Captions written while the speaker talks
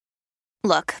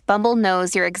Look, Bumble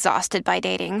knows you're exhausted by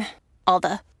dating. All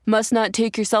the must not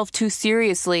take yourself too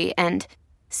seriously and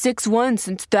 6'1"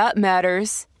 since that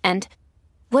matters. And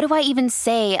what do I even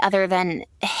say other than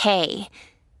hey?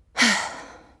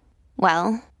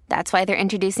 Well, that's why they're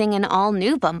introducing an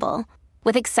all-new Bumble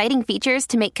with exciting features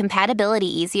to make compatibility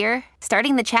easier,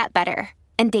 starting the chat better,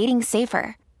 and dating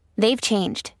safer. They've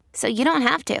changed, so you don't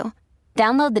have to.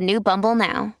 Download the new Bumble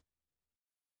now.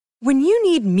 When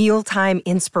you need mealtime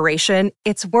inspiration,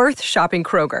 it's worth shopping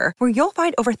Kroger, where you'll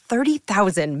find over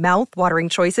 30,000 mouth-watering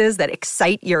choices that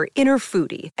excite your inner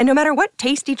foodie. And no matter what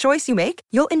tasty choice you make,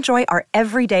 you'll enjoy our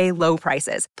everyday low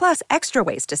prices, plus extra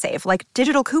ways to save, like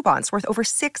digital coupons worth over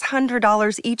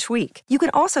 $600 each week. You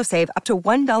can also save up to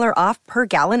 $1 off per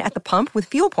gallon at the pump with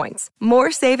fuel points.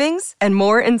 More savings and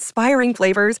more inspiring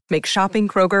flavors make shopping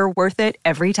Kroger worth it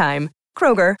every time.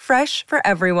 Kroger, fresh for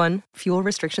everyone. Fuel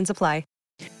restrictions apply.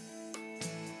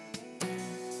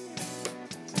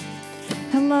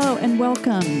 Hello and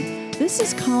welcome. This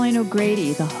is Colleen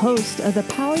O'Grady, the host of the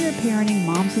Power Your Parenting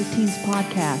Moms with Teens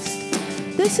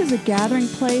podcast. This is a gathering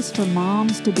place for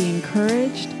moms to be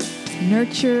encouraged,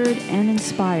 nurtured, and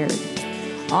inspired.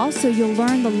 Also, you'll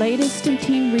learn the latest in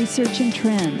teen research and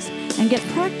trends and get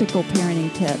practical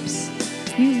parenting tips.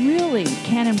 You really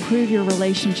can improve your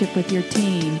relationship with your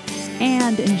teen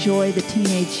and enjoy the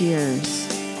teenage years.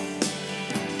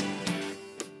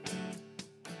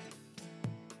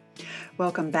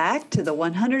 Welcome back to the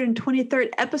 123rd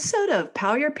episode of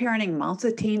Power Your Parenting Moms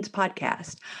with Teens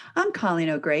podcast. I'm Colleen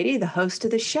O'Grady, the host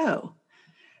of the show.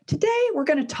 Today, we're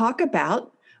going to talk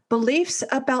about beliefs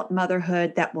about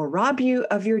motherhood that will rob you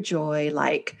of your joy,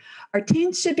 like our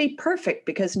teens should be perfect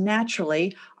because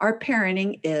naturally our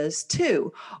parenting is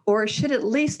too, or should at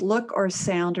least look or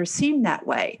sound or seem that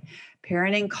way.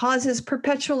 Parenting causes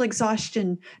perpetual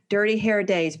exhaustion, dirty hair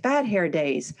days, bad hair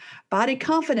days, body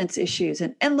confidence issues,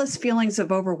 and endless feelings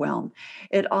of overwhelm.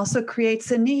 It also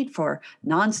creates a need for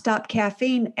nonstop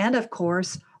caffeine and, of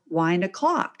course, wine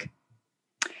o'clock.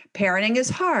 Parenting is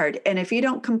hard, and if you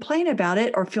don't complain about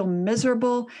it or feel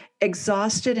miserable,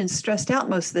 exhausted, and stressed out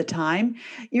most of the time,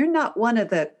 you're not one of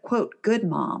the, quote, good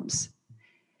moms.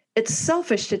 It's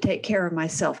selfish to take care of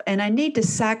myself, and I need to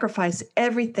sacrifice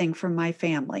everything for my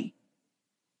family.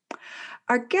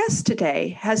 Our guest today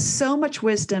has so much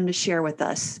wisdom to share with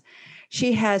us.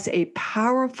 She has a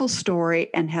powerful story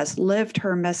and has lived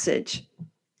her message.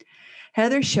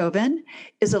 Heather Chauvin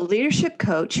is a leadership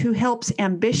coach who helps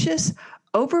ambitious,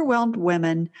 overwhelmed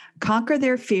women conquer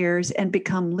their fears and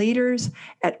become leaders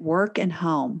at work and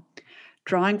home.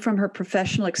 Drawing from her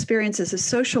professional experience as a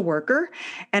social worker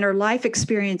and her life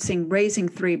experiencing raising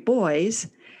 3 boys,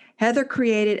 Heather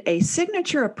created a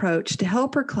signature approach to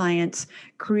help her clients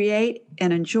create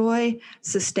and enjoy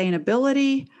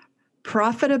sustainability,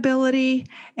 profitability,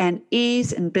 and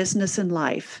ease in business and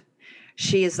life.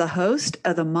 She is the host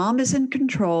of the Mom is in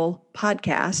Control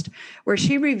podcast, where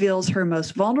she reveals her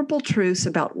most vulnerable truths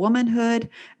about womanhood,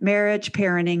 marriage,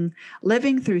 parenting,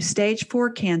 living through stage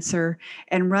 4 cancer,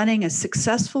 and running a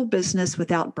successful business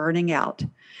without burning out.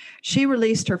 She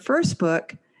released her first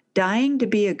book, Dying to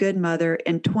Be a Good Mother,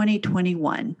 in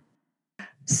 2021.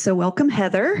 So welcome,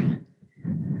 Heather.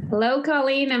 Hello,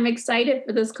 Colleen. I'm excited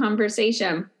for this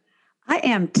conversation. I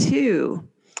am too.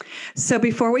 So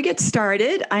before we get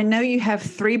started, I know you have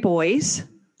 3 boys.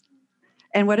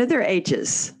 And what are their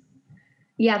ages?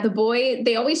 Yeah,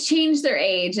 they always change their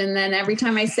age. And then every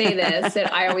time I say this,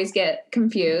 I always get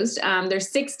confused. They're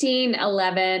 16,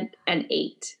 11, and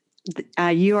 8.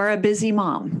 You are a busy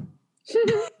mom.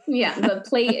 Yeah,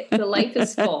 the life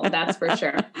is full, that's for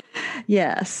sure.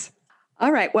 Yes.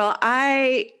 All right. Well,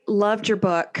 I loved your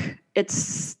book.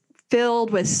 It's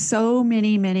filled with so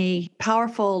many, many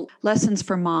powerful lessons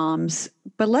for moms.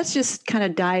 But let's just kind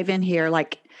of dive in here.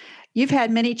 Like, you've had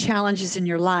many challenges in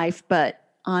your life, but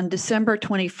on December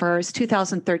 21st,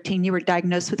 2013, you were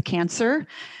diagnosed with cancer.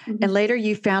 Mm-hmm. And later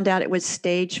you found out it was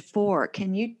stage 4.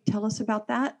 Can you tell us about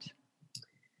that?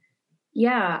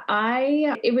 Yeah,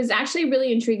 it was actually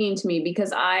really intriguing to me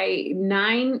because I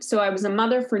was a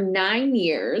mother for 9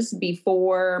 years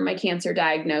before my cancer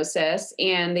diagnosis,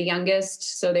 and the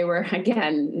youngest, so they were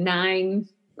again 9,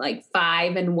 like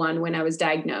 5 and 1 when I was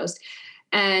diagnosed.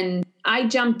 And I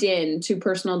jumped into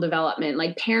personal development.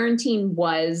 Like, parenting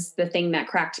was the thing that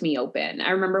cracked me open. I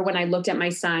remember when I looked at my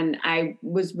son, I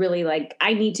was really like,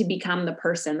 I need to become the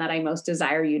person that I most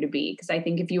desire you to be. Because I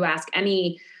think if you ask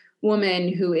any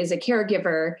woman who is a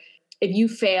caregiver, if you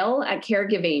fail at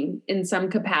caregiving in some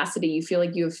capacity, you feel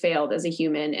like you have failed as a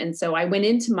human. And so I went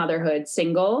into motherhood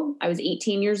single. I was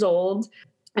 18 years old,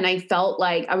 and I felt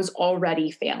like I was already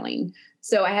failing.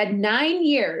 So I had 9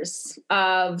 years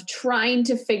of trying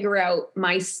to figure out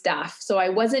my stuff. So I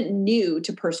wasn't new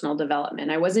to personal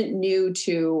development. I wasn't new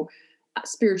to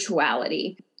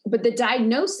spirituality, but the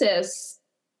diagnosis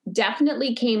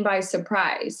definitely came by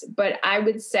surprise. But I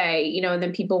would say, and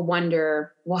then people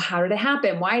wonder, well, how did it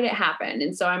happen? Why did it happen?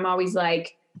 And so I'm always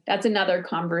like, that's another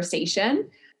conversation.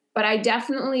 But I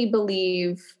definitely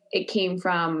believe it came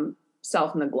from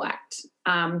self-neglect.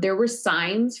 There were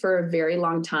signs for a very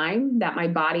long time that my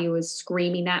body was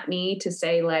screaming at me to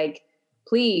say, like,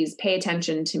 please pay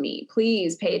attention to me.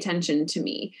 Please pay attention to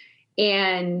me.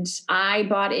 And I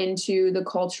bought into the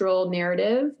cultural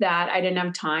narrative that I didn't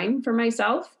have time for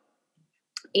myself.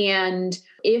 And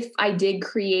if I did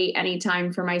create any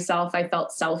time for myself, I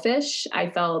felt selfish. I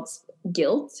felt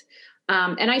guilt.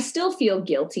 And I still feel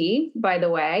guilty, by the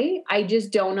way. I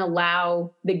just don't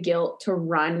allow the guilt to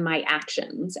run my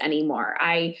actions anymore.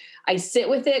 I sit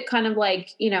with it kind of like,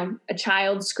 a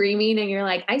child screaming and you're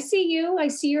like, I see you. I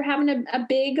see you're having a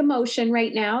big emotion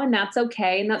right now, and that's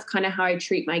okay. And that's kind of how I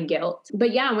treat my guilt.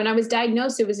 But yeah, when I was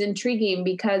diagnosed, it was intriguing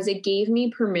because it gave me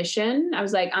permission. I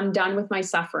was like, I'm done with my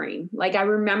suffering. Like, I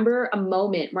remember a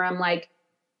moment where I'm like,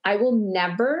 I will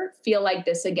never feel like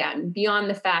this again,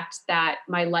 beyond the fact that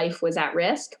my life was at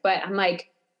risk. But I'm like,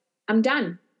 I'm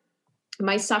done.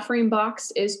 My suffering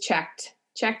box is checked.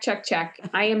 Check, check, check.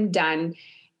 I am done.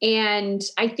 And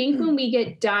I think when we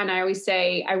get done, I always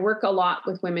say, I work a lot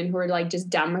with women who are like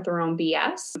just done with their own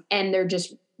BS and they're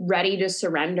just ready to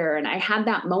surrender. And I had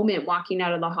that moment walking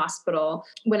out of the hospital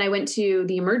when I went to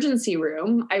the emergency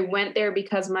room. I went there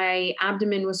because my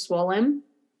abdomen was swollen.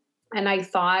 And I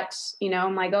thought,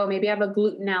 I'm like, oh, maybe I have a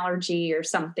gluten allergy or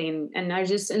something. And I was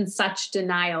just in such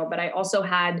denial. But I also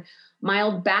had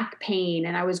mild back pain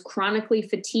and I was chronically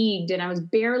fatigued and I was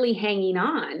barely hanging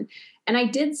on. And I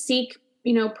did seek,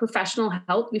 professional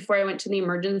help before I went to the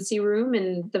emergency room.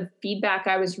 And the feedback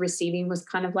I was receiving was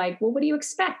kind of like, well, what do you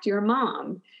expect? You're a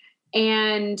mom.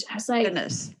 And I was like,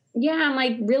 Goodness. Yeah, I'm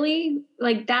like, really?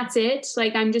 Like, that's it?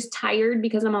 Like, I'm just tired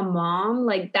because I'm a mom.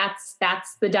 Like, that's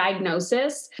the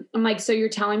diagnosis. I'm like, so you're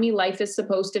telling me life is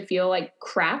supposed to feel like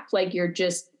crap? Like you're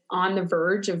just on the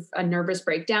verge of a nervous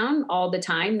breakdown all the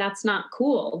time? That's not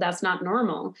cool. That's not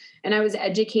normal. And I was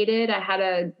educated. I had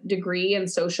a degree in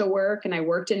social work and I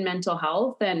worked in mental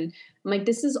health. And I'm like,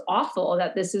 this is awful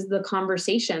that this is the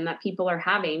conversation that people are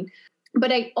having. But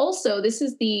this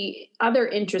is the other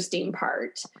interesting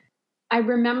part. I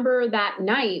remember that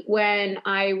night when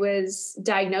I was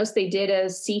diagnosed, they did a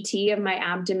CT of my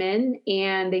abdomen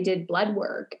and they did blood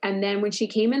work. And then when she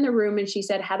came in the room and she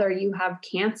said, Heather, you have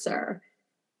cancer.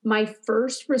 My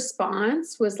first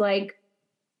response was like,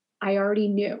 I already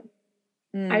knew.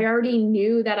 I already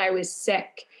knew that I was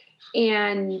sick.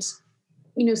 And,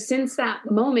 since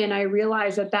that moment, I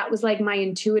realized that was like my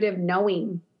intuitive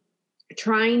knowing,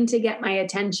 trying to get my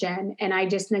attention, and I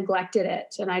just neglected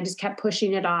it and I just kept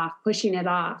pushing it off.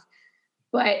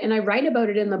 And I write about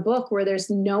it in the book where there's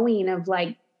knowing of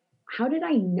like, how did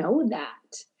I know that?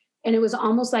 And it was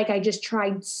almost like I just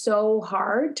tried so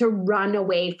hard to run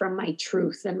away from my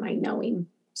truth and my knowing.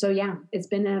 So yeah, it's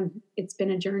been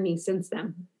a journey since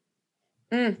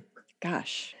then.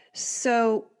 Gosh.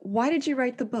 So why did you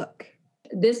write the book?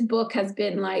 This book has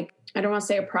been like, I don't want to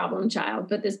say a problem child,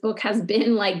 but this book has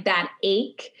been like that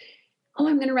ache. Oh,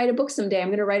 I'm going to write a book someday.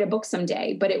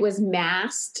 But it was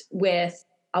masked with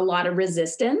a lot of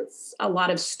resistance, a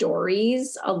lot of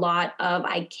stories, a lot of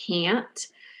I can't.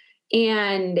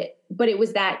 But it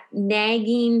was that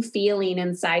nagging feeling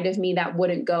inside of me that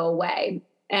wouldn't go away.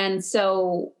 And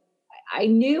so I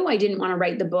knew I didn't want to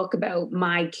write the book about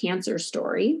my cancer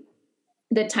story.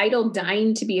 The title,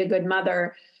 Dying to Be a Good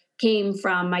Mother, came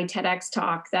from my TEDx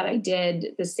talk that I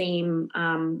did, the same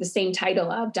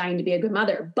title of Dying to Be a Good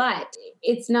Mother. But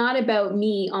it's not about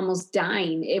me almost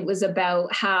dying. It was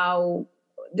about how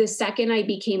the second I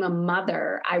became a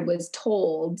mother, I was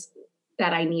told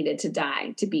that I needed to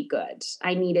die to be good.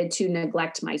 I needed to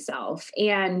neglect myself.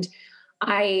 And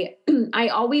I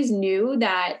always knew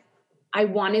that I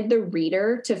wanted the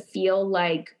reader to feel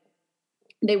like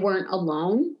they weren't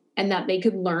alone and that they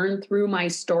could learn through my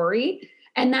story.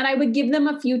 And that I would give them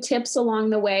a few tips along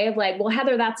the way of like, well,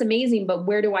 Heather, that's amazing, but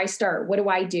where do I start? What do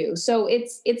I do? So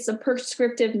it's a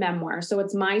prescriptive memoir. So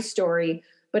it's my story,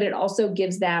 but it also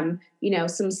gives them,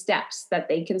 some steps that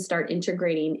they can start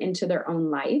integrating into their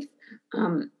own life.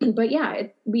 But yeah,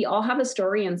 we all have a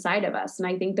story inside of us. And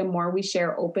I think the more we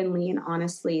share openly and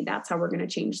honestly, that's how we're going to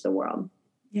change the world.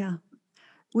 Yeah.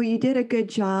 Well, you did a good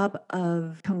job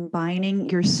of combining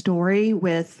your story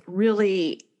with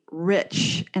really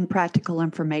rich and practical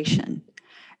information.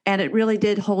 And it really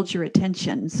did hold your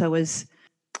attention. So as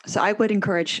So I would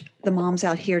encourage the moms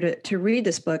out here to read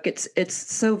this book. It's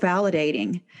so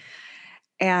validating.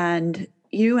 And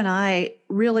you and I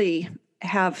really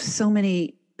have so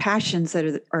many passions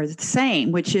that are the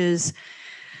same, which is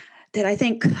that I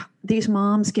think these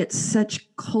moms get such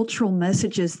cultural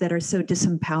messages that are so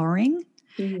disempowering.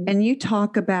 Mm-hmm. And you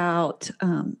talk about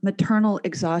maternal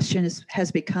exhaustion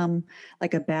has become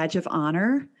like a badge of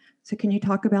honor. So can you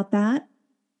talk about that?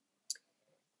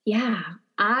 Yeah.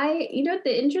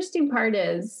 The interesting part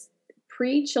is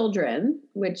pre-children,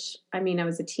 which, I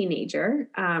was a teenager.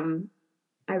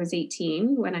 I was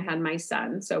 18 when I had my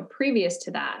son. So previous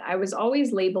to that, I was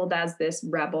always labeled as this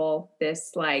rebel,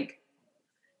 this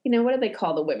what do they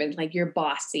call the women? Like, you're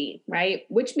bossy, right?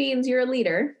 Which means you're a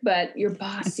leader, but you're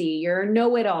bossy, you're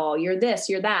know-it-all, you're this,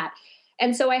 you're that.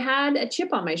 And so I had a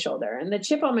chip on my shoulder, and the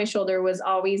chip on my shoulder was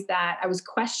always that I was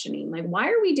questioning, like, why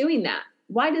are we doing that?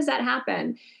 Why does that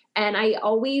happen? And I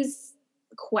always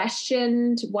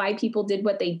questioned why people did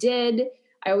what they did.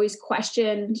 I always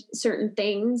questioned certain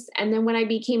things. And then when I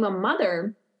became a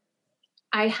mother,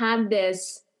 I had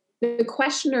the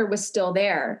questioner was still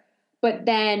there, but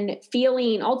then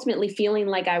ultimately feeling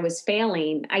like I was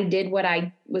failing, I did what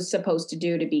I was supposed to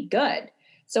do to be good.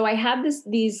 So I had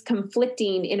these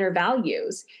conflicting inner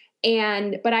values.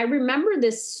 But I remember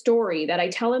this story that I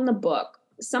tell in the book.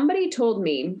 Somebody told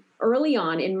me early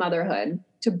on in motherhood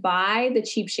to buy the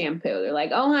cheap shampoo. They're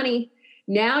like, oh, honey,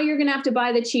 now you're going to have to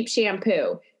buy the cheap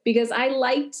shampoo, because I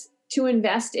liked to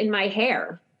invest in my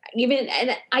hair.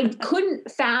 And I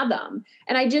couldn't fathom.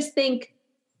 And I just think,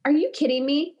 are you kidding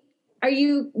me? Are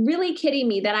you really kidding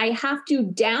me that I have to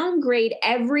downgrade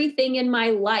everything in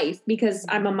my life because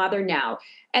I'm a mother now?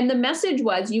 And the message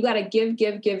was, you got to give.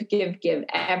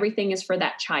 Everything is for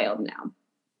that child now.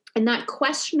 And that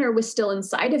questioner was still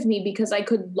inside of me, because I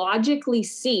could logically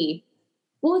see,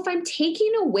 well, if I'm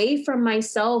taking away from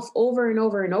myself over and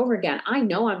over and over again, I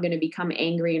know I'm going to become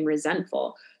angry and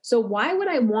resentful. So why would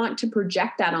I want to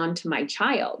project that onto my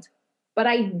child? But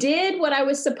I did what I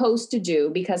was supposed to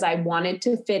do because I wanted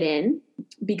to fit in,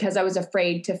 because I was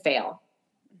afraid to fail.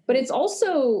 But it's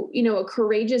also, a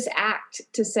courageous act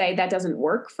to say that doesn't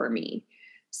work for me.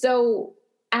 So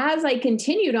as I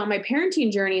continued on my parenting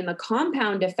journey, and the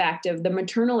compound effect of the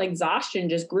maternal exhaustion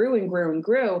just grew and grew and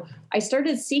grew, I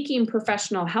started seeking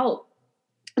professional help.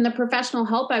 And the professional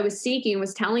help I was seeking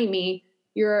was telling me,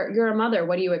 you're a mother,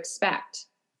 what do you expect?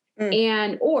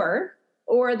 And or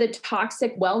the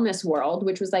toxic wellness world,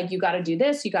 which was like, you got to do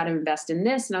this, you got to invest in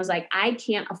this. And I was like, I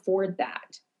can't afford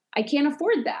that. I can't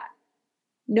afford that.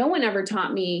 No one ever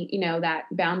taught me, that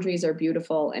boundaries are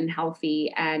beautiful and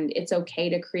healthy, and it's okay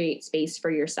to create space for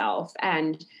yourself,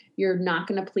 and you're not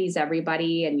going to please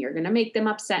everybody, and you're going to make them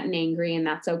upset and angry, and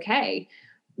that's okay.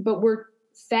 But we're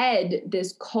fed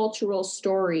this cultural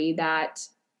story that,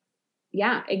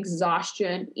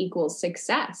 exhaustion equals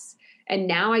success. And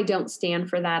now I don't stand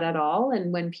for that at all.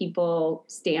 And when people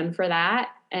stand for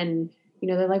that, and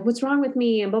they're like, what's wrong with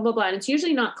me? And blah, blah, blah. And it's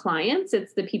usually not clients.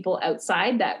 It's the people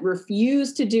outside that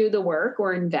refuse to do the work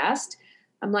or invest.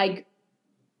 I'm like,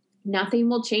 nothing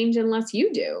will change unless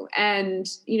you do. And,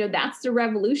 that's the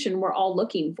revolution we're all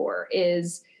looking for,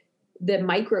 is the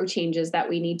micro changes that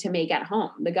we need to make at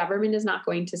home. The government is not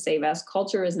going to save us.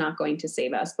 Culture is not going to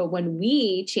save us. But when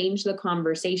we change the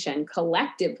conversation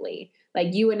collectively,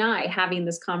 like you and I having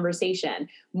this conversation,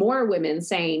 more women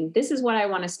saying, this is what I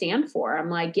want to stand for.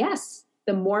 I'm like, yes.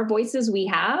 The more voices we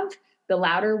have, the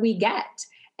louder we get.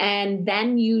 And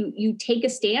then you take a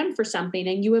stand for something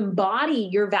and you embody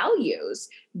your values.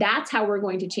 That's how we're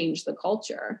going to change the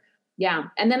culture. Yeah.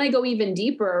 And then I go even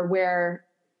deeper where,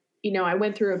 I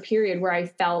went through a period where I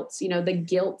felt, the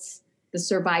guilt, the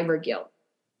survivor guilt,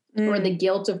 or the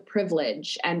guilt of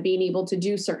privilege and being able to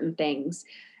do certain things.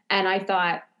 And I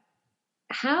thought,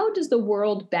 how does the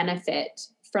world benefit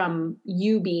from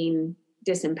you being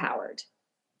disempowered?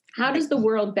 How does the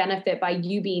world benefit by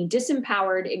you being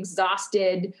disempowered,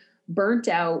 exhausted, burnt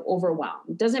out, overwhelmed?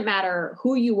 It doesn't matter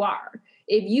who you are.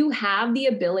 If you have the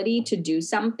ability to do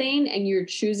something and you're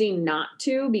choosing not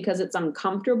to because it's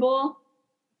uncomfortable,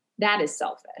 that is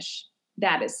selfish.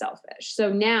 That is selfish.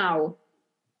 So now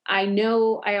I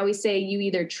know I always say you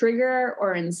either trigger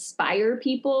or inspire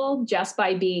people just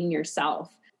by being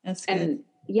yourself. That's good. And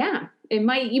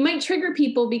you might trigger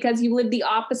people because you live the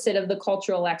opposite of the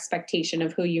cultural expectation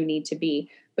of who you need to be,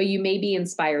 but you may be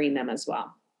inspiring them as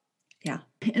well. Yeah.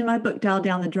 In my book, Dial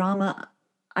Down the Drama,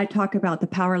 I talk about the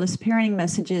powerless parenting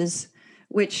messages,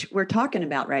 which we're talking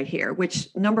about right here, which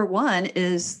number one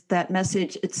is that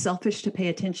message, it's selfish to pay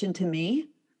attention to me,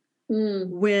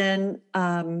 when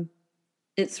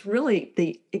it's really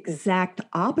the exact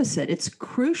opposite. It's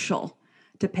crucial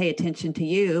to pay attention to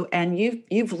you, and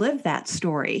you've lived that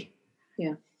story.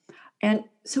 Yeah. And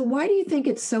so why do you think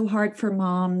it's so hard for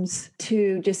moms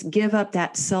to just give up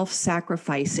that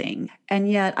self-sacrificing?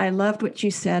 And yet I loved what you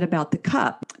said about the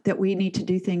cup, that we need to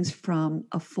do things from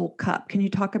a full cup. Can you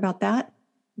talk about that?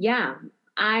 Yeah.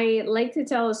 I like to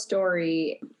tell a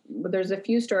story. There's a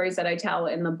few stories that I tell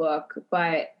in the book,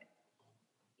 but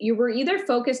you were either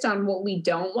focused on what we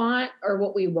don't want or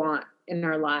what we want in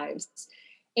our lives.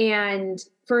 And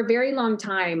for a very long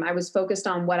time, I was focused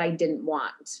on what I didn't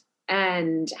want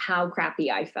and how crappy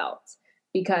I felt,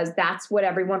 because that's what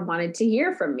everyone wanted to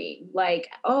hear from me. Like,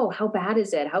 oh, how bad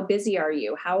is it? How busy are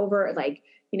you? However, like,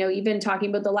 even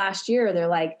talking about the last year, they're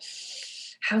like,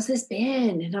 how's this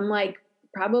been? And I'm like,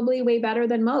 probably way better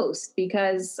than most,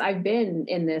 because I've been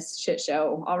in this shit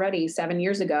show already 7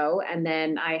 years ago. And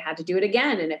then I had to do it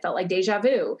again. And it felt like deja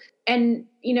vu. And,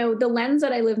 the lens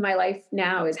that I live my life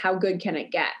now is how good can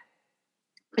it get?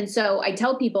 And so I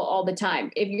tell people all the time,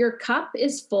 if your cup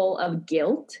is full of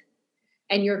guilt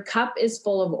and your cup is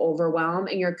full of overwhelm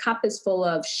and your cup is full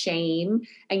of shame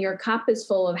and your cup is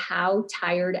full of how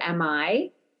tired am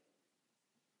I,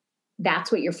 that's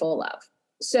what you're full of.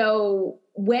 So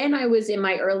when I was in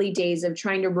my early days of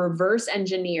trying to reverse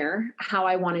engineer how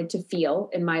I wanted to feel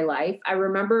in my life, I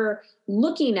remember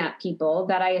looking at people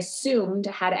that I assumed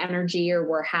had energy or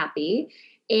were happy.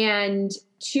 And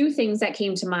two things that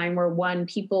came to mind were, one,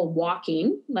 people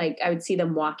walking, like I would see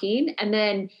them walking. And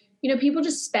then, people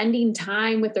just spending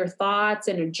time with their thoughts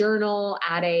in a journal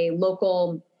at a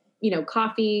local,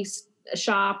 coffee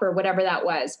shop or whatever that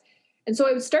was. And so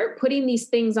I would start putting these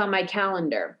things on my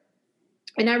calendar.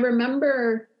 And I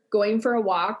remember going for a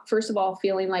walk, first of all,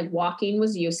 feeling like walking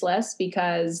was useless,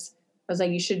 because I was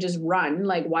like, you should just run.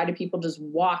 Like, why do people just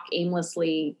walk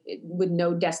aimlessly with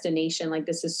no destination? Like,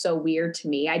 this is so weird to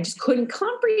me. I just couldn't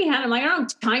comprehend. I'm like, I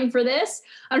don't have time for this.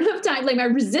 I don't have time. Like, my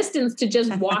resistance to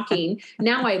just walking.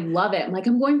 Now I love it. I'm like,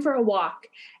 I'm going for a walk.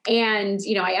 And,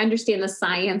 I understand the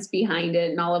science behind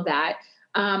it and all of that.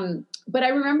 But I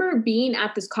remember being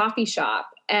at this coffee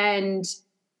shop and,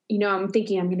 I'm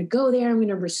thinking, I'm going to go there. I'm going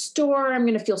to restore. I'm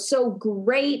going to feel so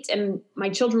great. And my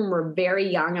children were very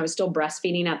young. I was still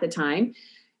breastfeeding at the time.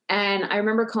 And I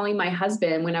remember calling my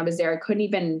husband when I was there. I couldn't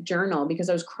even journal because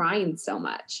I was crying so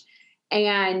much.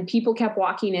 And people kept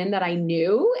walking in that I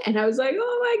knew. And I was like,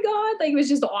 oh my God, like, it was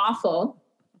just awful.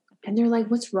 And they're like,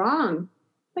 what's wrong?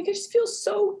 Like, I just feel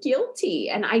so guilty.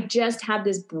 And I just had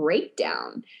this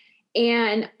breakdown.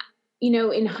 And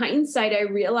in hindsight, I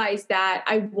realized that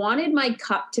I wanted my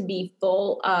cup to be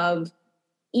full of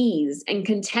ease and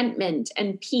contentment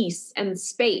and peace and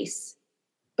space.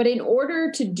 But in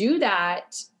order to do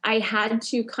that, I had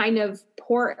to kind of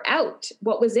pour out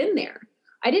what was in there.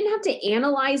 I didn't have to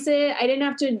analyze it. I didn't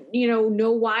have to,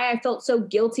 know why I felt so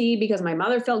guilty, because my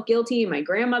mother felt guilty, my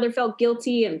grandmother felt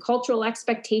guilty, and cultural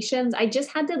expectations. I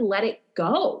just had to let it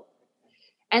go.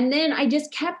 And then I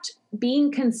just kept being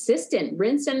consistent,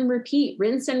 rinse and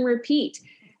repeat.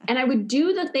 And I would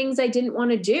do the things I didn't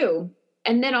want to do.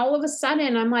 And then all of a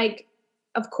sudden I'm like,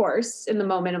 of course, in the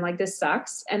moment, I'm like, this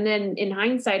sucks. And then in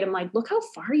hindsight, I'm like, look how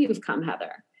far you've come,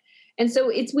 Heather. And so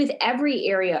it's with every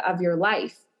area of your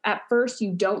life. At first,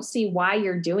 you don't see why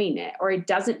you're doing it, or it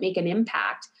doesn't make an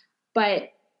impact,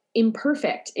 but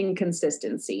imperfect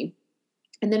inconsistency.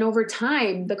 And then over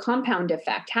time, the compound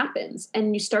effect happens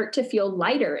and you start to feel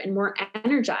lighter and more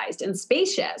energized and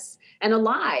spacious and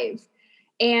alive.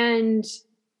 And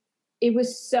it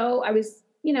was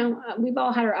we've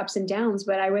all had our ups and downs,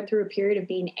 but I went through a period of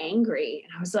being angry.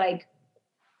 And I was like,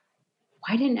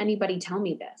 why didn't anybody tell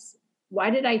me this? Why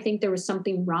did I think there was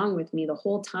something wrong with me the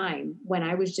whole time, when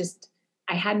I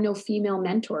had no female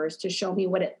mentors to show me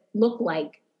what it looked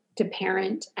like to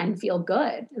parent and feel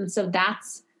good. And so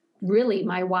that's really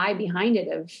my why behind it,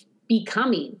 of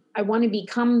becoming. I want to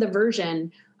become the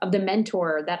version of the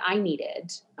mentor that I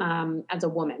needed as a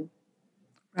woman.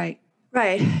 Right.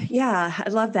 Yeah, I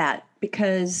love that,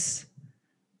 because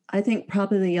I think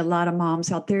probably a lot of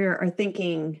moms out there are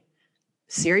thinking,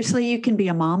 seriously, you can be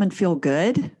a mom and feel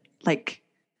good? Like,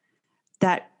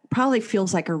 that probably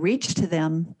feels like a reach to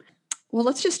them. Well,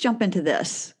 let's just jump into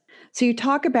this. So you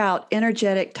talk about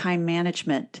energetic time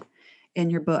management in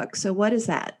your book. So what is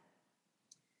that?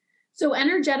 So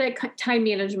energetic time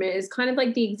management is kind of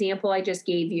like the example I just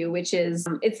gave you, which is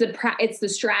it's the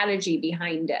strategy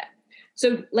behind it.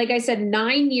 So like I said,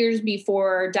 9 years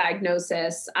before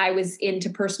diagnosis, I was into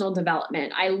personal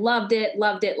development. I loved it.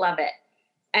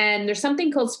 And there's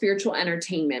something called spiritual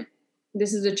entertainment.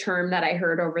 This is a term that I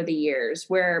heard over the years,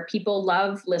 where people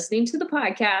love listening to the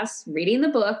podcasts, reading the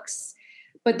books,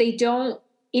 but they don't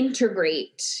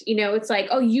integrate, it's like,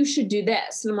 oh, you should do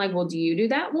this. And I'm like, well, do you do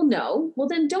that? Well, no. Well,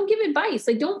 then don't give advice.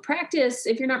 Like, don't practice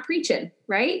if you're not preaching,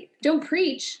 right? Don't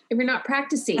preach if you're not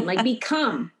practicing. Like,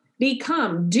 become,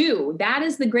 do. That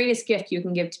is the greatest gift you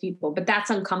can give to people, but that's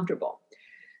uncomfortable.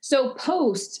 So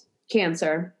post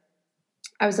cancer,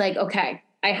 I was like, okay,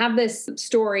 I have this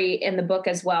story in the book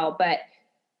as well, but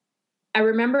I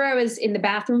remember I was in the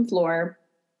bathroom floor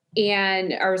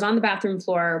and I was on the bathroom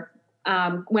floor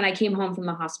when I came home from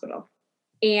the hospital.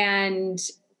 And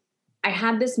I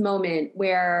had this moment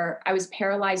where I was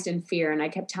paralyzed in fear. And I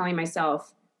kept telling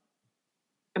myself,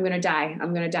 I'm going to die.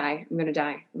 I'm going to die. I'm going to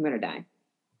die. I'm going to die.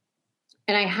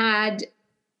 And I had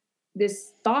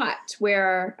this thought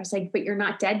where I was like, but you're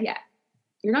not dead yet.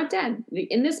 You're not dead.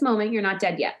 In this moment, you're not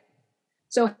dead yet.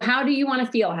 So how do you want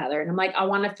to feel, Heather? And I'm like, I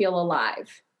want to feel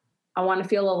alive. I want to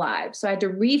feel alive. So I had to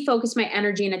refocus my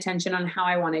energy and attention on how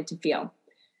I wanted to feel.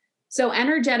 So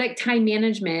energetic time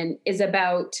management is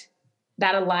about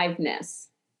that aliveness.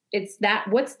 It's that,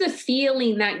 what's the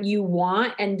feeling that you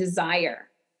want and desire?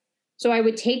 So I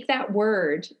would take that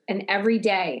word and every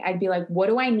day I'd be like, what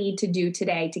do I need to do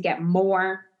today to get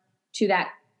more to that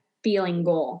feeling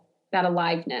goal, that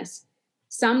aliveness?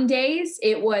 Some days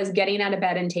it was getting out of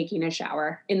bed and taking a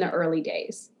shower in the early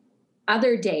days.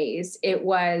 Other days it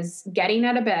was getting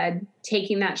out of bed,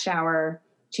 taking that shower,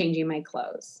 changing my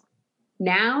clothes.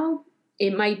 Now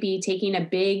it might be taking a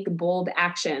big, bold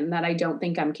action that I don't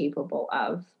think I'm capable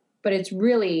of, but it's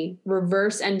really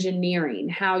reverse engineering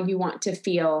how you want to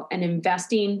feel and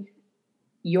investing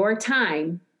your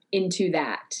time into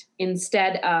that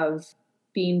instead of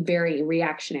being very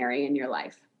reactionary in your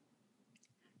life.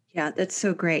 Yeah, that's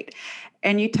so great.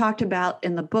 And you talked about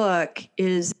in the book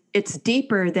is it's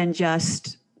deeper than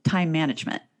just time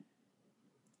management.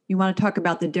 You want to talk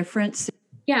about the difference?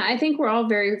 Yeah, I think we're all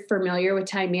very familiar with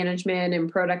time management and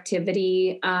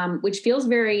productivity, which feels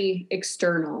very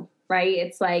external, right?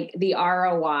 It's like the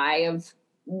ROI of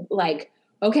like,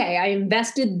 okay, I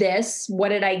invested this. What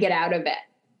did I get out of it?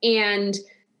 And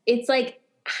it's like,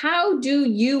 how do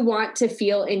you want to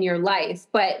feel in your life?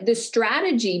 But the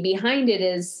strategy behind it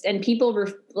is, and people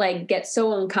get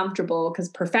so uncomfortable because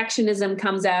perfectionism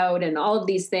comes out and all of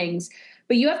these things,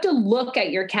 but you have to look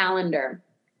at your calendar.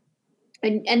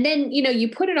 And then, you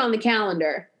put it on the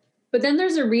calendar, but then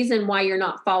there's a reason why you're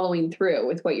not following through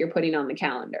with what you're putting on the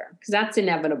calendar, because that's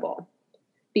inevitable,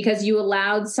 because you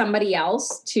allowed somebody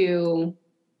else to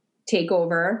take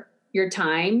over your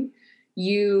time.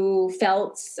 You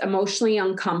felt emotionally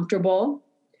uncomfortable.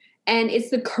 And it's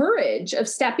the courage of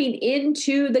stepping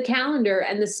into the calendar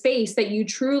and the space that you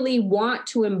truly want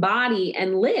to embody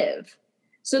and live.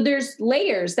 So there's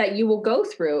layers that you will go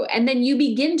through. And then you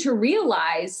begin to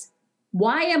realize,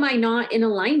 why am I not in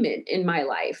alignment in my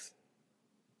life?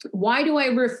 Why do I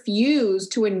refuse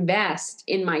to invest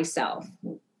in myself?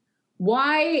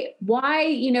 Why,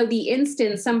 the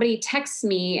instant somebody texts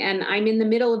me and I'm in the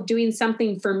middle of doing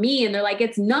something for me and they're like,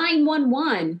 it's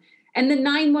 911. And the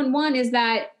 911 is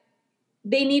that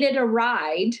they needed a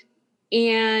ride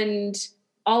and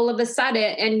all of a sudden,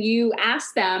 and you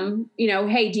ask them,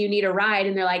 hey, do you need a ride?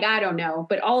 And they're like, I don't know.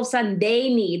 But all of a sudden they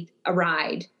need a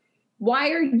ride. Why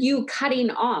are you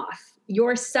cutting off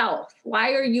yourself?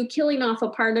 Why are you killing off a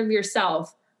part of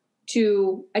yourself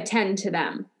to attend to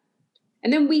them?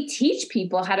 And then we teach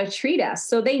people how to treat us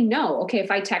so they know, okay,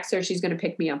 if I text her, she's going to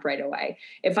pick me up right away.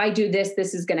 If I do this,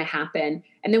 this is going to happen.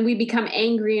 And then we become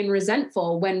angry and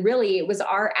resentful when really it was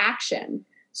our action.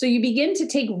 So you begin to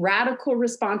take radical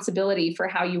responsibility for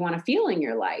how you want to feel in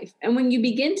your life. And when you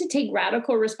begin to take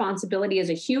radical responsibility as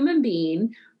a human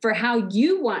being for how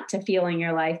you want to feel in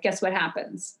your life, guess what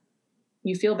happens?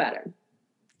 You feel better.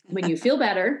 When you feel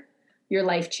better, your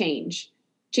life changes,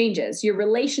 your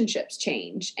relationships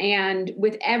change. And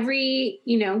with every,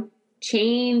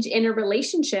 change in a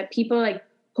relationship, people are like,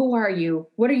 who are you?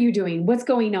 What are you doing? What's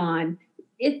going on?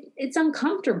 It's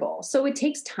uncomfortable. So it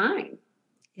takes time.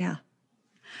 Yeah.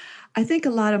 I think a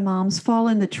lot of moms fall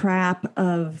in the trap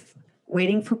of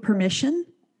waiting for permission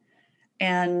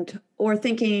or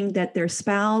thinking that their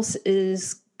spouse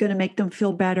is going to make them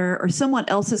feel better or someone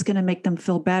else is going to make them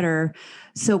feel better.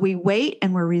 So we wait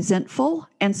and we're resentful.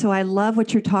 And so I love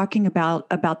what you're talking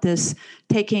about this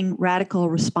taking radical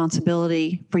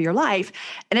responsibility for your life.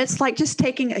 And it's like just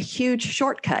taking a huge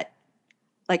shortcut.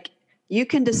 Like you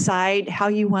can decide how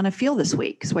you want to feel this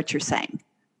week is what you're saying.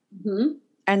 Mm-hmm.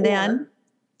 And then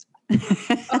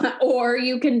or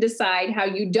you can decide how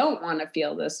you don't want to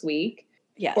feel this week.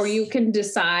 Yes. Or you can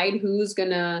decide who's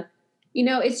gonna,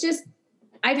 it's just,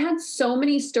 I've had so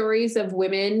many stories of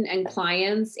women and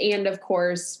clients, and of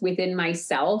course within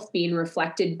myself being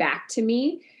reflected back to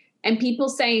me And people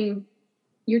saying,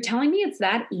 you're telling me it's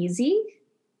that easy?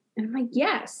 And I'm like,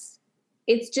 yes,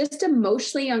 it's just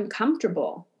emotionally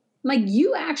uncomfortable. I'm like,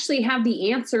 you actually have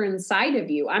the answer inside of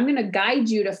you. I'm going to guide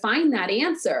you to find that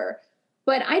answer,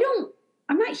 but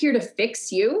I'm not here to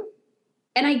fix you.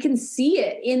 And I can see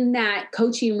it in that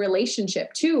coaching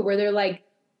relationship too, where they're like,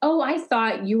 oh, I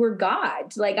thought you were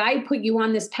God. Like I put you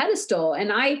on this pedestal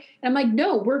and I'm like,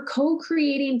 no, we're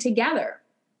co-creating together.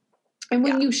 And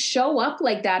when you show up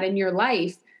like that in your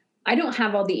life, I don't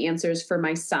have all the answers for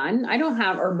my son.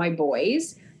 Or my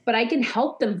boys, but I can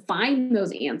help them find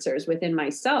those answers within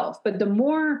myself. But the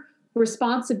more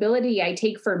responsibility I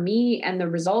take for me and the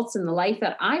results in the life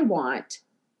that I want,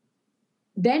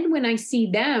 then when I see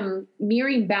them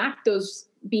mirroring back those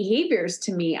behaviors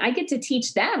to me, I get to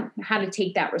teach them how to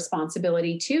take that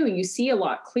responsibility too. And you see a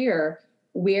lot clearer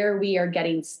where we are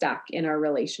getting stuck in our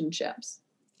relationships.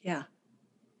 Yeah.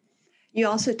 You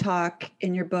also talk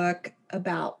in your book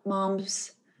about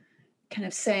moms kind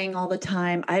of saying all the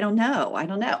time, I don't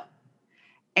know.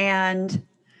 And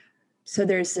so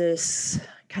there's this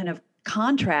kind of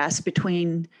contrast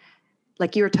between,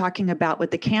 like you were talking about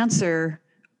with the cancer,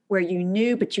 where you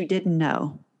knew, but you didn't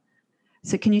know.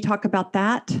 So can you talk about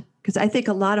that? Because I think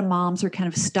a lot of moms are kind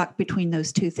of stuck between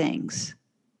those two things.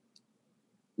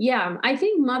 Yeah, I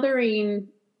think mothering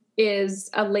is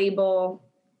a label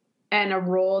and a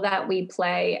role that we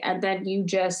play, and then you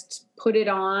just put it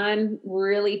on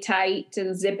really tight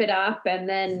and zip it up, and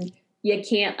then you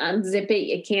can't unzip it,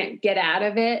 you can't get out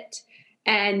of it.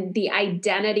 And the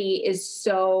identity is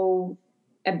so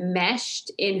enmeshed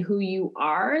in who you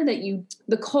are that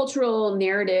the cultural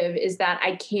narrative is that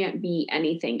I can't be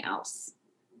anything else.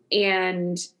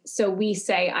 And so we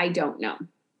say, I don't know.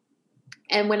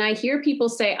 And when I hear people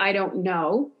say, I don't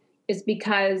know, it's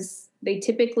because they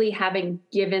typically haven't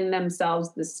given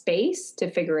themselves the space to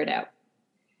figure it out.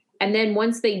 And then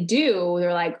once they do,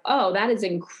 they're like, oh, that is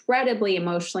incredibly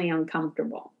emotionally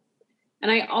uncomfortable.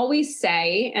 And I always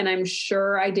say, and I'm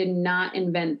sure I did not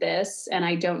invent this, and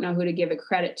I don't know who to give it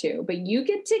credit to, but you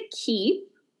get to keep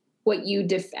what you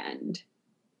defend.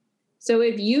 So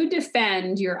if you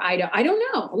defend your, I don't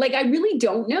know, like, I really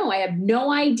don't know. I have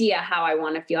no idea how I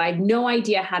want to feel. I have no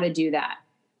idea how to do that.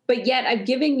 But yet I've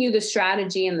given you the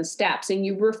strategy and the steps, and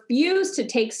you refuse to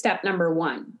take step number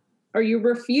 1, or you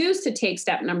refuse to take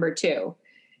step number 2.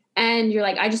 And you're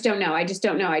like, I just don't know. I just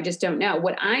don't know. I just don't know.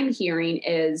 What I'm hearing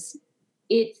is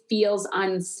it feels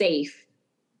unsafe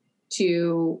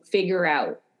to figure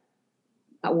out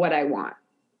what I want.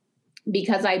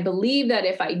 Because I believe that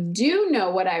if I do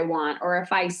know what I want, or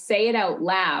if I say it out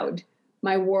loud,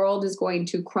 my world is going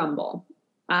to crumble.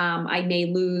 I may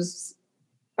lose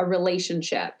a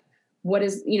relationship.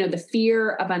 The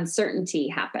fear of uncertainty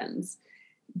happens.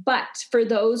 But for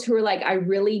those who are like, I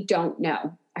really don't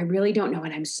know,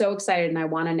 and I'm so excited and I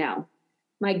want to know, I'm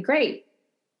like, great.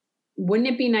 Wouldn't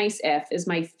it be nice if is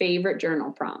my favorite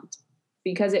journal prompt,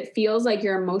 because it feels like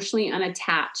you're emotionally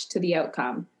unattached to the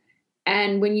outcome.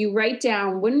 And when you write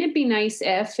down, wouldn't it be nice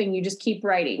if, and you just keep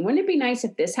writing, wouldn't it be nice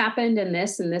if this happened and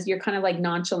this, you're kind of like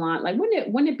nonchalant, like,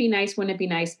 wouldn't it be nice? Wouldn't it be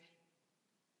nice?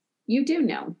 You do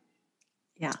know.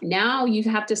 Yeah. Now you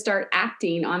have to start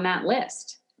acting on that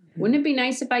list. Mm-hmm. Wouldn't it be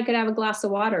nice if I could have a glass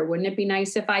of water? Wouldn't it be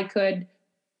nice if I could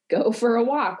go for a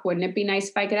walk? Wouldn't it be nice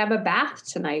if I could have a bath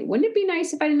tonight? Wouldn't it be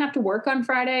nice if I didn't have to work on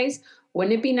Fridays?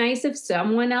 Wouldn't it be nice if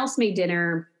someone else made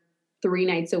dinner 3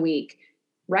 nights a week?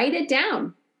 Write it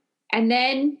down and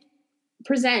then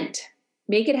present,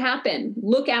 make it happen.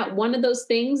 Look at one of those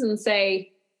things and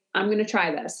say, I'm going to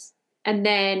try this. And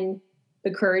then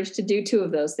the courage to do 2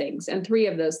 of those things and 3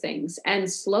 of those things. And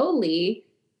slowly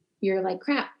you're like,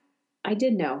 crap, I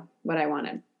did know what I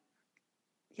wanted.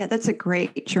 Yeah, that's a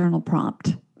great journal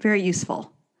prompt. Very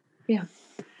useful. Yeah.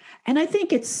 And I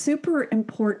think it's super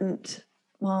important,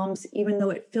 moms, even though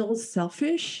it feels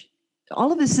selfish,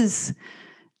 all of this is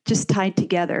just tied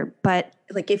together. But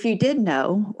like, if you did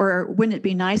know, or wouldn't it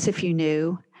be nice if you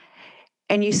knew,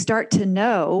 and you start to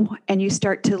know and you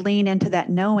start to lean into that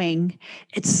knowing,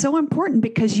 it's so important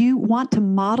because you want to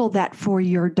model that for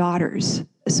your daughters,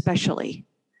 especially.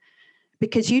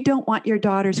 Because you don't want your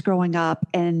daughters growing up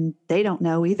and they don't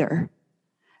know either.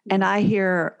 And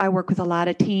I work with a lot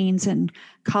of teens and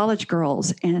college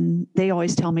girls, and they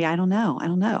always tell me, I don't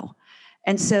know.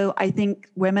 And so I think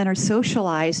women are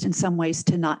socialized in some ways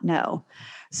to not know.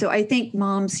 So I think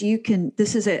moms,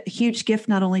 this is a huge gift,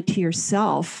 not only to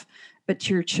yourself, but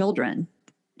to your children.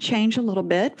 Change a little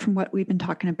bit from what we've been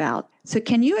talking about. So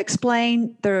can you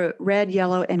explain the red,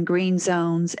 yellow, and green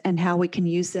zones and how we can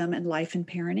use them in life and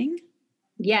parenting?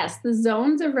 Yes, the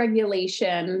zones of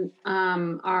regulation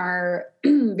are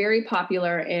very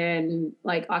popular in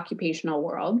like occupational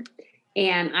world.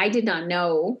 And I did not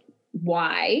know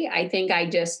why. I think I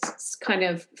just kind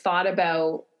of thought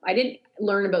about, I didn't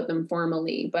learn about them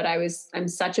formally, but I'm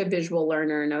such a visual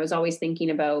learner, and I was always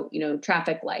thinking about,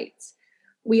 traffic lights.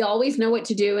 We always know what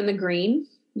to do in the green.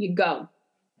 You go.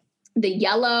 The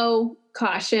yellow,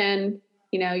 caution,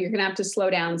 you're going to have to slow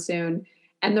down soon.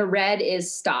 And the red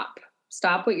is stop.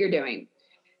 Stop what you're doing.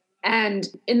 And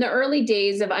in the early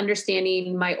days of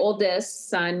understanding my oldest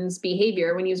son's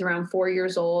behavior, when he was around 4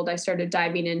 years old, I started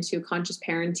diving into conscious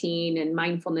parenting and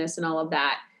mindfulness and all of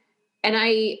that. And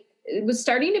I was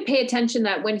starting to pay attention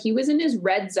that when he was in his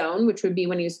red zone, which would be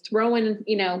when he was throwing,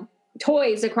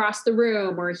 toys across the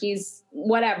room, or he's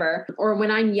whatever, or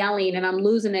when I'm yelling and I'm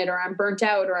losing it, or I'm burnt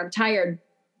out, or I'm tired,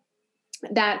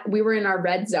 that we were in our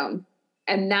red zone.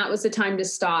 And that was the time to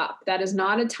stop. That is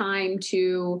not a time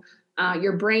to,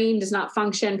 your brain does not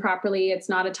function properly. It's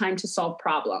not a time to solve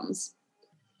problems.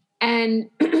 And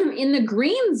in the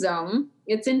green zone,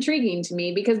 it's intriguing to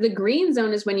me because the green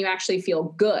zone is when you actually feel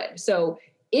good. So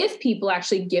if people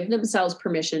actually give themselves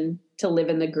permission to live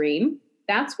in the green,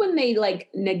 that's when they like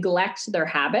neglect their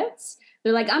habits.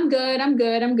 They're like, I'm good.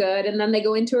 And then they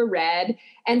go into a red.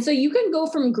 And so you can go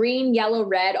from green, yellow,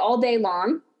 red all day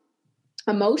long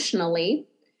emotionally.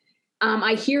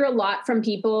 I hear a lot from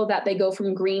people that they go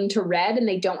from green to red and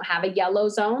they don't have a yellow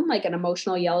zone, like an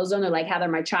emotional yellow zone. They're like, Heather,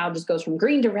 my child just goes from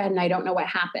green to red and I don't know what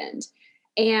happened.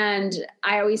 And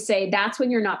I always say that's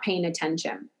when you're not paying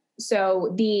attention.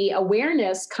 So the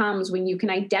awareness comes when you can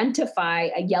identify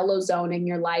a yellow zone in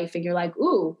your life and you're like,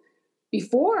 ooh,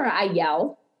 before I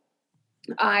yell,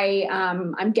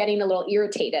 I'm getting a little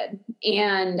irritated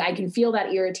and I can feel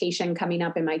that irritation coming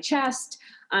up in my chest.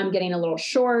 I'm getting a little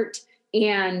short.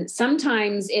 And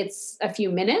sometimes it's a few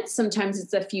minutes. Sometimes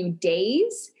it's a few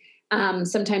days.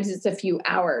 Sometimes it's a few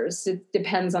hours. It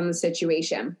depends on the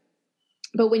situation.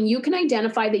 But when you can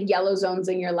identify the yellow zones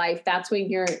in your life, that's when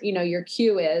your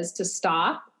cue is to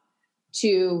stop,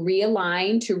 to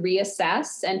realign, to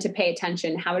reassess, and to pay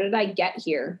attention. How did I get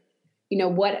here?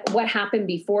 What happened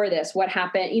before this? What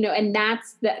happened? And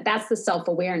that's the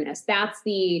self-awareness. That's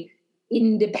the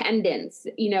independence.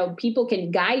 People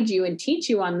can guide you and teach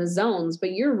you on the zones,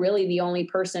 but you're really the only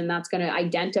person that's going to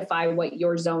identify what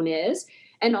your zone is,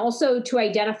 and also to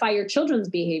identify your children's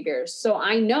behaviors. So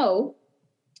I know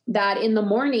that in the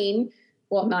morning,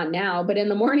 well, not now, but in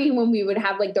the morning when we would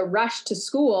have like the rush to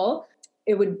school,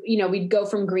 it would, we'd go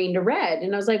from green to red.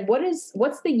 And I was like,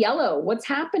 what's the yellow? What's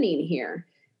happening here?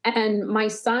 And my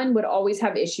son would always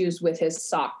have issues with his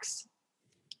socks.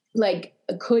 Like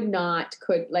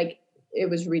it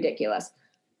was ridiculous.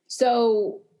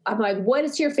 So I'm like, what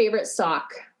is your favorite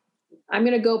sock? I'm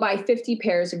going to go buy 50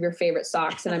 pairs of your favorite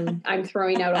socks. And I'm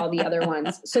throwing out all the other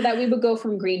ones so that we would go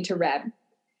from green to red.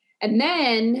 And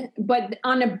then, but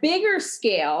on a bigger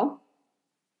scale,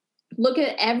 look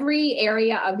at every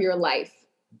area of your life.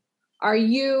 Are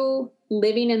you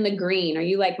living in the green? Are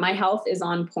you like, my health is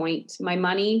on point, my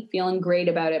money, feeling great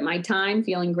about it, my time,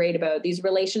 feeling great about it. These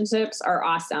relationships are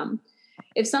awesome.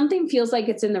 If something feels like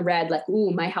it's in the red, like, ooh,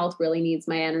 my health really needs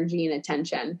my energy and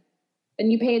attention,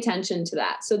 then you pay attention to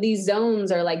that. So these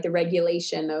zones are like the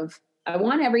regulation of, I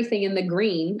want everything in the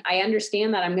green. I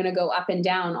understand that I'm going to go up and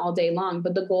down all day long,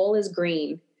 but the goal is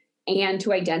green and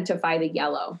to identify the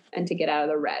yellow and to get out of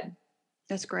the red.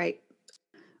 That's great.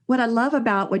 What I love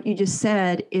about what you just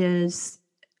said is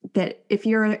that if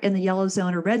you're in the yellow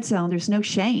zone or red zone, there's no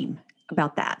shame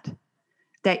about that.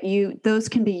 Those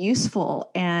can be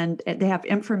useful and they have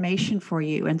information for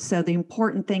you. And so the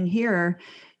important thing here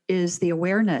is the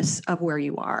awareness of where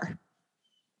you are.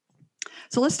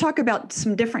 So let's talk about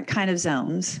some different kind of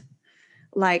zones,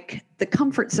 like the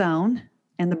comfort zone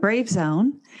and the brave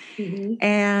zone,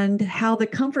 and how the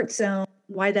comfort zone,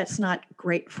 why that's not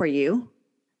great for you.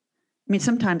 I mean,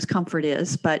 sometimes comfort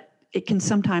is, but it can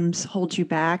sometimes hold you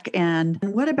back. And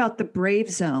what about the brave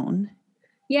zone?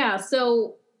 Yeah,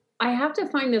 so I have to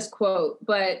find this quote,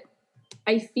 but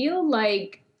I feel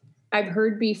like I've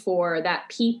heard before that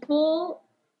people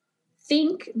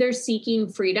think they're seeking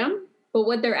freedom, but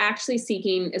what they're actually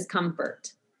seeking is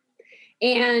comfort.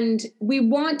 And we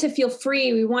want to feel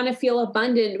free. We want to feel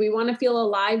abundant. We want to feel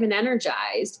alive and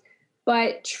energized.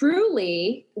 But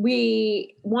truly,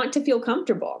 we want to feel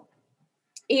comfortable.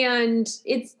 And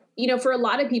it's, for a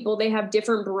lot of people, they have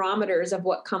different barometers of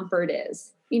what comfort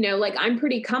is. Like I'm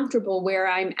pretty comfortable where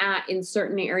I'm at in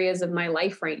certain areas of my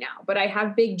life right now, but I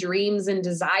have big dreams and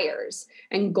desires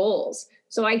and goals.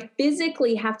 So I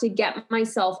physically have to get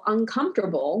myself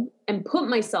uncomfortable and put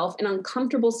myself in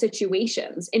uncomfortable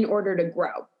situations in order to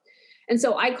grow. And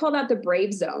so I call that the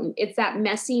brave zone. It's that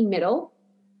messy middle.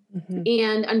 Mm-hmm.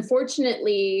 And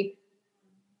unfortunately,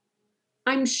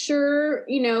 I'm sure,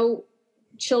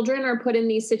 children are put in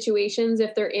these situations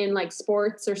if they're in like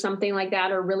sports or something like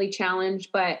that, or really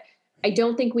challenged. But I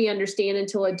don't think we understand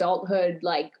until adulthood,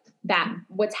 like that,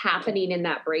 what's happening in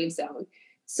that brave zone.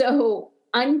 So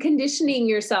unconditioning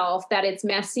yourself that it's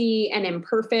messy and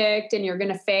imperfect and you're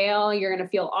going to fail, you're going to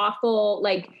feel awful.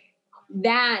 Like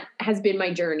that has been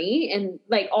my journey, and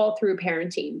like all through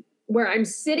parenting, where I'm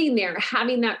sitting there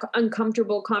having that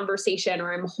uncomfortable conversation,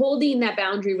 or I'm holding that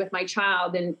boundary with my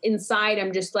child. And inside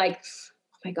I'm just like,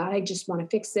 oh my God, I just want to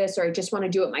fix this, or I just want to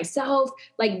do it myself.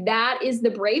 Like that is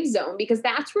the brave zone, because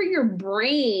that's where your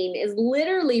brain is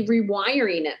literally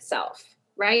rewiring itself.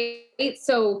 Right.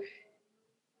 So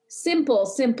simple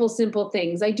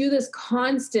things. I do this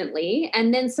constantly.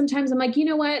 And then sometimes I'm like, you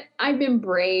know what? I've been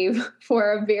brave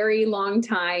for a very long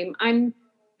time. I'm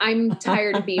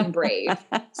tired of being brave.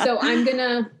 So I'm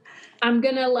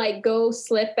gonna like go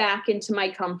slip back into my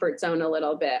comfort zone a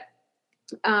little bit.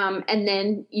 And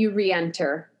then you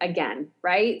re-enter again.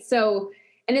 Right. So,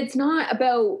 and it's not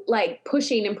about like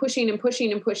pushing and pushing and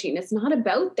pushing and pushing. It's not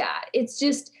about that. It's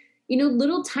just,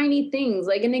 little tiny things.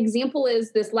 Like an example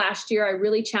is this last year, I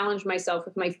really challenged myself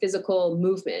with my physical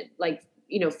movement, like,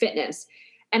 fitness.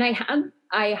 And I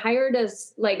hired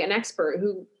an expert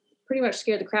who pretty much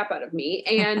scared the crap out of me.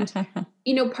 And,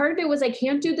 part of it was I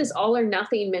can't do this all or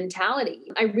nothing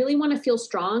mentality. I really want to feel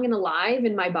strong and alive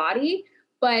in my body,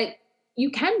 but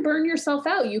you can burn yourself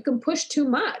out. You can push too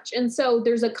much. And so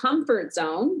there's a comfort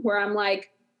zone where I'm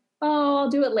like, oh, I'll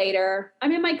do it later.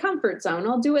 I'm in my comfort zone.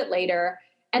 I'll do it later.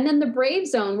 And then the brave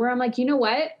zone where I'm like, you know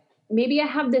what? Maybe I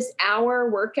have this hour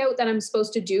workout that I'm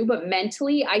supposed to do, but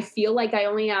mentally I feel like I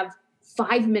only have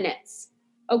 5 minutes.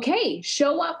 Okay,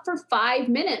 show up for 5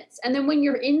 minutes. And then when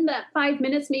you're in that 5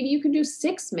 minutes, maybe you can do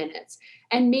 6 minutes.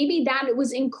 And maybe that it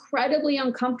was incredibly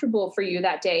uncomfortable for you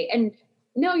that day. And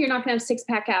no, you're not going to have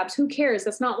 6-pack abs. Who cares?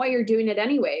 That's not why you're doing it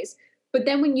anyways. But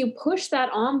then when you push that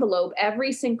envelope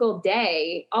every single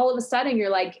day, all of a sudden you're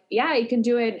like, yeah, you can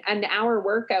do an hour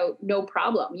workout, no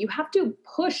problem. You have to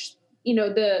push,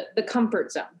 the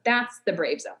comfort zone. That's the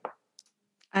brave zone.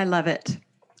 I love it.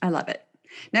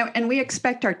 Now, and we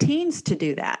expect our teens to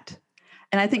do that.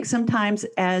 And I think sometimes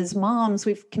as moms,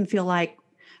 we can feel like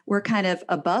we're kind of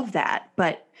above that,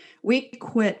 but we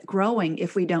quit growing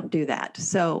if we don't do that.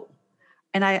 So,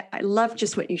 and I love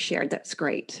just what you shared. That's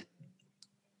great.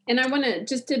 And I want to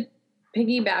just to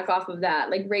piggyback off of that,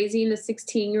 like raising a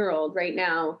 16-year-old right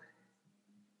now,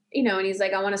 and he's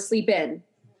like, I want to sleep in.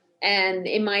 And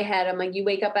in my head, I'm like, you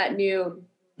wake up at noon.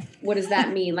 What does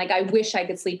that mean? Like, I wish I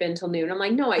could sleep in till noon. I'm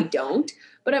like, no, I don't.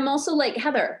 But I'm also like,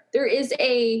 Heather, there is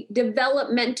a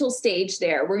developmental stage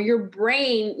there where your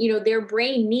brain, their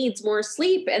brain needs more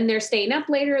sleep and they're staying up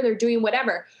later. They're doing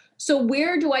whatever. So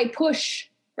where do I push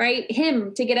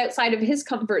him to get outside of his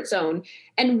comfort zone?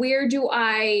 And where do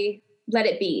I let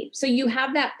it be? So you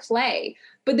have that play.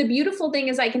 But the beautiful thing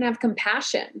is I can have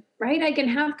compassion, right? I can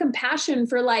have compassion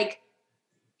for like,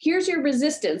 here's your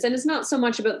resistance. And it's not so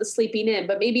much about the sleeping in,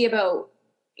 but maybe about,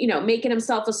 making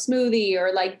himself a smoothie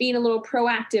or like being a little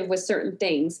proactive with certain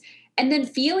things. And then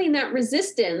feeling that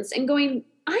resistance and going,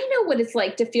 I know what it's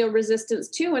like to feel resistance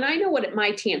too. And I know what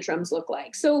my tantrums look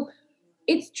like. So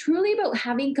it's truly about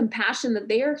having compassion that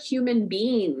they are human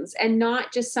beings and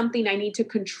not just something I need to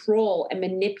control and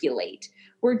manipulate.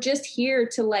 We're just here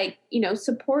to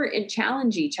support and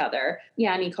challenge each other.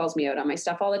 Yeah. And he calls me out on my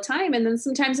stuff all the time. And then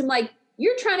sometimes I'm like,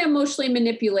 you're trying to emotionally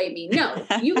manipulate me. No,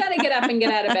 you got to get up and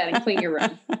get out of bed and clean your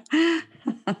room.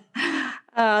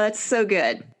 Oh, that's so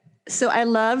good. So I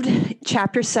loved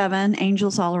chapter 7,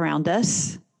 Angels All Around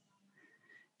Us.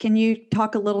 Can you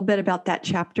talk a little bit about that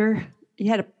chapter?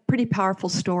 You had a pretty powerful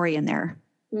story in there.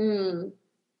 I'm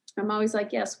always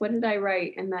like, yes, what did I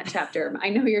write in that chapter? I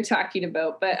know you're talking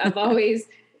about, but I'm always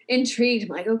intrigued.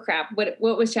 I'm like, oh crap, what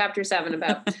was chapter 7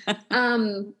 about?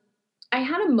 I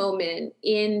had a moment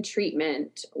in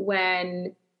treatment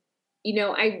when,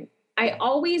 I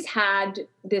always had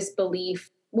this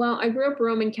belief. Well, I grew up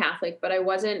Roman Catholic, but I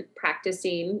wasn't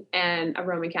practicing and a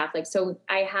Roman Catholic. So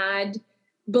I had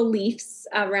beliefs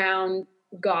around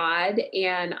God,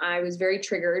 and I was very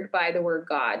triggered by the word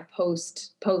God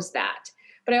post that.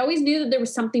 But I always knew that there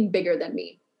was something bigger than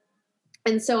me.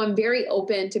 And so I'm very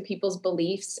open to people's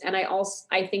beliefs. And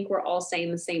I think we're all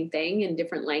saying the same thing in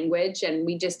different language. And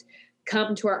we just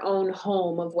come to our own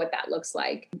home of what that looks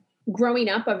like. Growing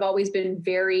up, I've always been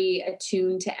very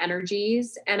attuned to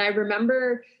energies. And I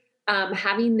remember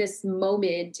having this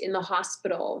moment in the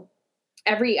hospital.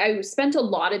 I spent a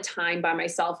lot of time by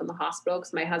myself in the hospital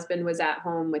because my husband was at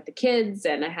home with the kids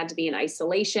and I had to be in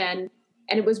isolation.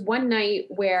 And it was one night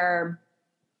where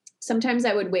sometimes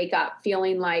I would wake up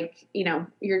feeling like,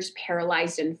 you're just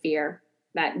paralyzed in fear,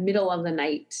 that middle of the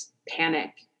night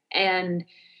panic. And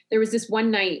there was this one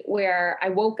night where I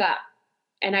woke up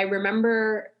and I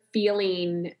remember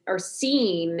feeling or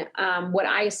seeing what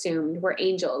I assumed were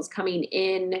angels coming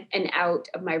in and out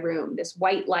of my room, this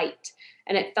white light.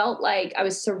 And it felt like I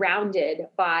was surrounded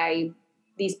by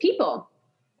these people,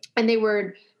 and they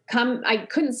were I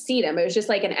couldn't see them. It was just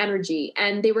like an energy,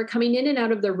 and they were coming in and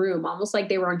out of the room, almost like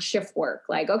they were on shift work,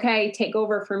 like, okay, take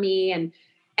over for me.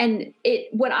 And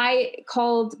what I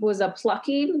called was a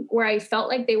plucking, where I felt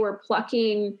like they were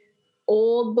plucking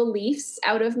old beliefs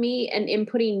out of me and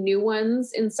inputting new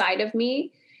ones inside of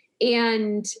me.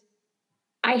 And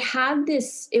I had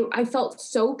I felt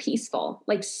so peaceful,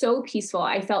 like so peaceful.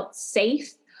 I felt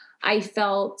safe. I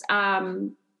felt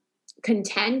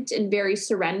content and very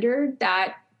surrendered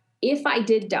that if I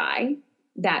did die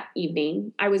that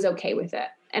evening, I was okay with it.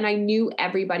 And I knew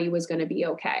everybody was going to be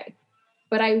okay.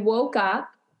 But I woke up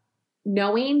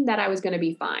knowing that I was going to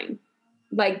be fine.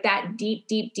 Like that deep,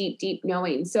 deep, deep, deep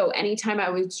knowing. So anytime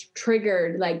I was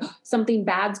triggered, like something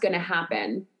bad's going to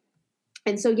happen.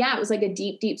 And so, yeah, it was like a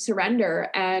deep, deep surrender.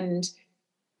 And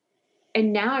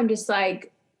now I'm just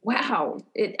like, wow,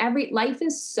 life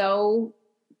is so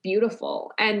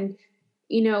beautiful. And,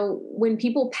 when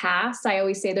people pass, I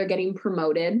always say they're getting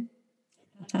promoted.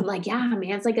 I'm like, yeah,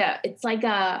 man, it's like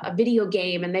a video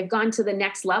game and they've gone to the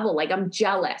next level. Like, I'm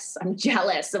jealous. I'm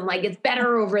like, it's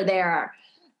better over there.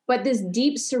 But this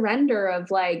deep surrender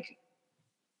of like,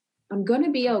 I'm going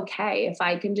to be okay if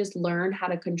I can just learn how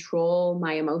to control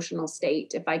my emotional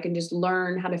state, if I can just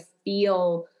learn how to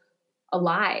feel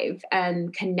alive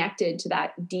and connected to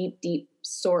that deep, deep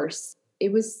source.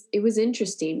 It was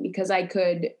interesting because I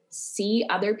could see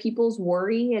other people's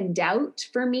worry and doubt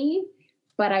for me,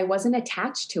 but I wasn't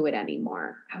attached to it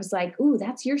anymore. I was like, ooh,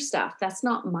 that's your stuff. That's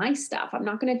not my stuff. I'm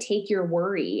not going to take your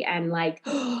worry and like,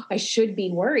 oh, I should be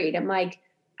worried. I'm like,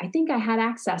 I think I had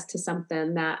access to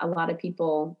something that a lot of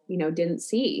people, didn't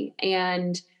see.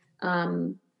 And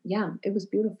yeah, it was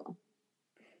beautiful.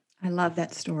 I love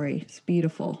that story. It's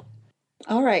beautiful.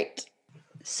 All right.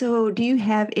 So do you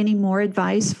have any more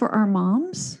advice for our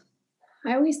moms?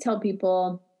 I always tell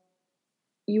people,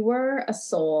 you were a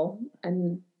soul,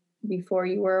 and before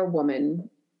you were a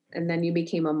woman, and then you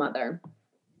became a mother.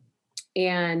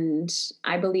 And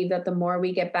I believe that the more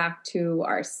we get back to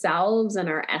ourselves and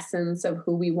our essence of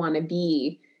who we want to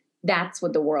be, that's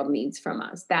what the world needs from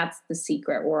us. That's the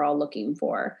secret we're all looking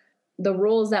for. The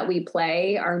roles that we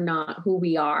play are not who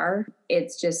we are.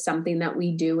 It's just something that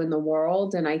we do in the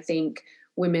world. And I think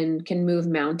women can move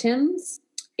mountains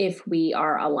if we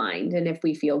are aligned and if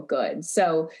we feel good.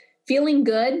 So feeling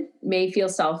good may feel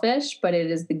selfish, but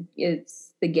it's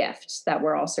the gift that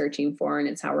we're all searching for, and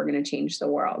it's how we're going to change the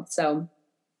world. So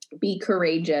be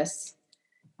courageous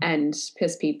and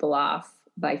piss people off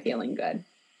by feeling good.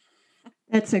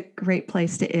 That's a great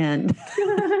place to end.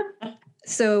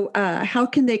 So how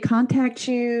can they contact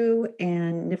you,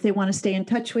 and if they want to stay in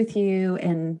touch with you,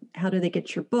 and how do they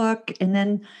get your book? And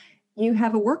then you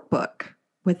have a workbook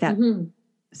with that. Mm-hmm.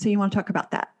 So you want to talk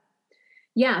about that?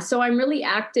 Yeah. So I'm really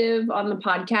active on the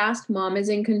podcast, Mom is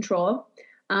in Control.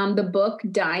 The book,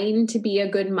 Dying to Be a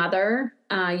Good Mother,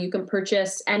 you can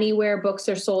purchase anywhere books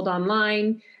are sold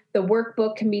online. The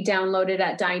workbook can be downloaded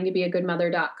at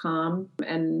dyingtobeagoodmother.com.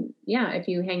 And yeah, if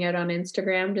you hang out on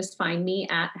Instagram, just find me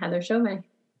at Heather Chauvet.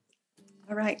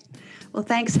 All right. Well,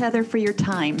 thanks, Heather, for your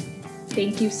time.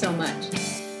 Thank you so much.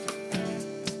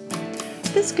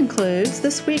 This concludes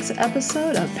this week's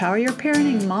episode of Power Your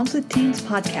Parenting Moms with Teens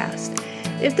podcast.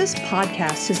 If this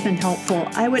podcast has been helpful,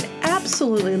 I would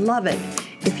absolutely love it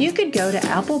if you could go to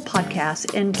Apple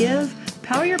Podcasts and give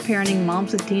Power Your Parenting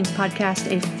Moms with Teens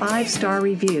podcast a 5-star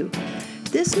review.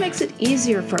 This makes it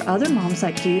easier for other moms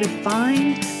like you to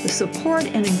find the support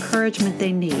and encouragement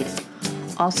they need.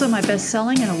 Also, my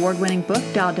best-selling and award-winning book,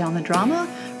 Dial Down the Drama,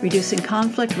 Reducing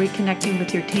Conflict, Reconnecting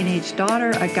with Your Teenage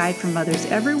Daughter, A Guide for Mothers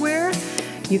Everywhere.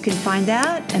 You can find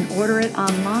that and order it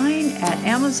online at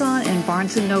Amazon and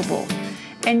Barnes & Noble.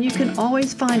 And you can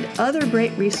always find other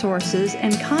great resources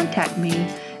and contact me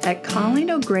at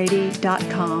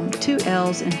ColleenO'Grady.com, 2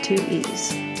 L's and 2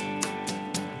 E's.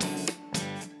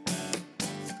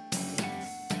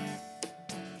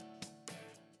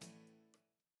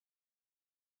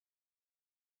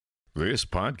 This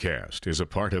podcast is a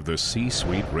part of the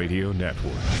C-Suite Radio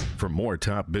Network. For more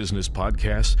top business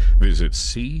podcasts, visit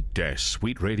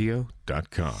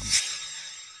c-suiteradio.com.